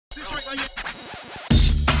If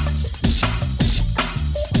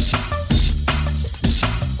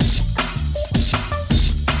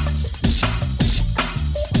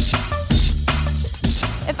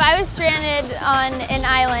I was stranded on an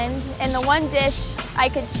island and the one dish I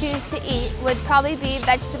could choose to eat would probably be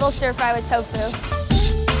vegetable stir-fry with tofu.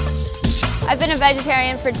 I've been a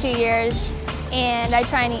vegetarian for 2 years and I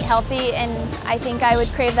try and eat healthy, and I think I would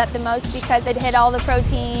crave that the most because it'd hit all the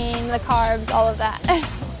protein, the carbs, all of that.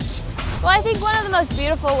 Well, I think one of the most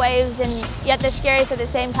beautiful waves and yet the scariest at the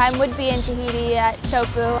same time would be in Tahiti at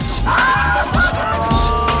Chopu.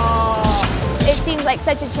 It seems like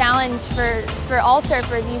such a challenge for all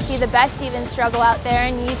surfers. You see the best even struggle out there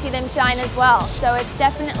and you see them shine as well. So it's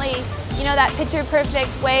definitely, you know, that picture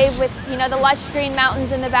perfect wave with, you know, the lush green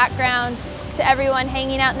mountains in the background to everyone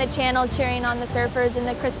hanging out in the channel cheering on the surfers in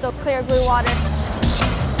the crystal clear blue water.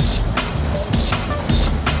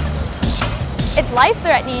 It's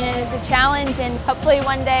life-threatening and it's a challenge, and hopefully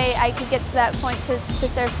one day I could get to that point to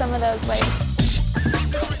surf some of those waves.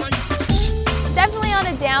 Definitely on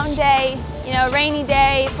a down day, you know, rainy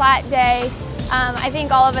day, flat day, I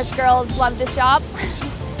think all of us girls love to shop.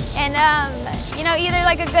 And, you know, either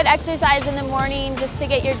like a good exercise in the morning just to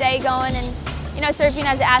get your day going, and, you know, surfing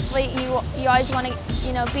as an athlete, you always want to,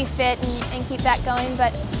 you know, be fit and keep that going.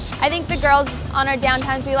 But I think the girls on our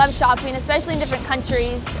downtimes, we love shopping, especially in different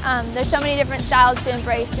countries. There's so many different styles to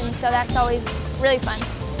embrace, and so that's always really fun.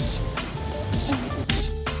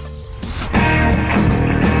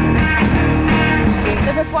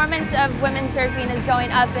 The performance of women surfing is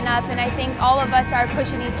going up, and I think all of us are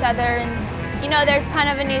pushing each other, and, you know, there's kind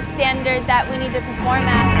of a new standard that we need to perform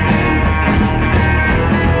at.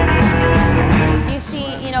 You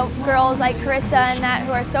see, you know, girls like Carissa and that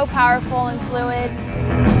who are so powerful and fluid.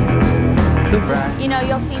 You know,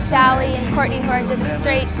 you'll see Sally and Courtney who are just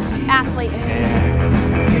straight athletes.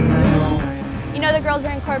 You know, the girls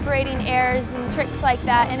are incorporating airs and tricks like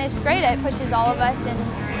that, and it's great. It pushes all of us, and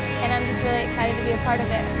I'm just really excited to be a part of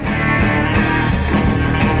it.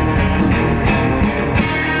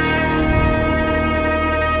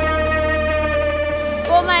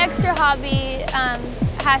 Well, my extra hobby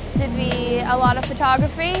has to be a lot of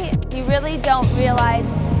photography. You really don't realize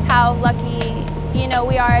how lucky, you know,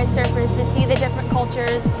 we are as surfers to see the different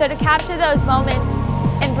cultures. So to capture those moments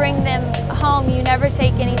and bring them home, you never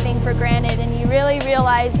take anything for granted, and you really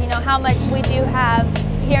realize, you know, how much we do have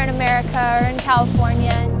here in America or in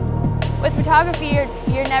California. With photography,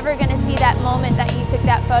 you're never going to see that moment that you took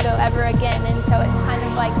that photo ever again, and so it's kind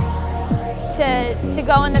of like to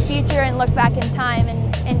go in the future and look back in time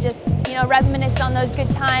and just, you know, reminisce on those good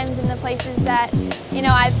times and the places that, you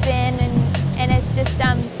know, I've been, and it's just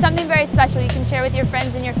something very special you can share with your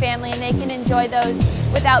friends and your family, and they can enjoy those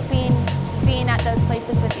without being at those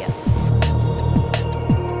places with you.